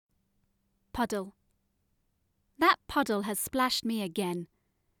Puddle. That puddle has splashed me again.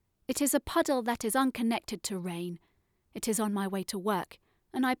 It is a puddle that is unconnected to rain. It is on my way to work,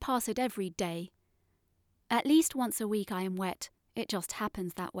 and I pass it every day. At least once a week I am wet. It just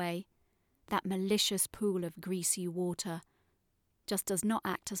happens that way. That malicious pool of greasy water just does not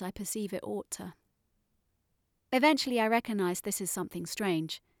act as I perceive it ought to. Eventually I recognise this is something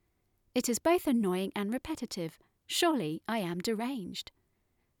strange. It is both annoying and repetitive. Surely I am deranged.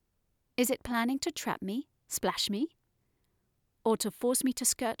 Is it planning to trap me, splash me, or to force me to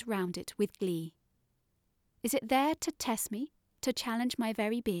skirt round it with glee? Is it there to test me, to challenge my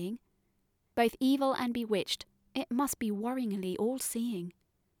very being? Both evil and bewitched, it must be worryingly all-seeing.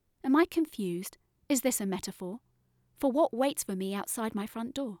 Am I confused? Is this a metaphor? For what waits for me outside my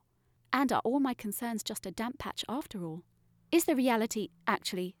front door? And are all my concerns just a damp patch after all? Is the reality,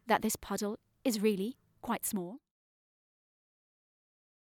 actually, that this puddle is really quite small?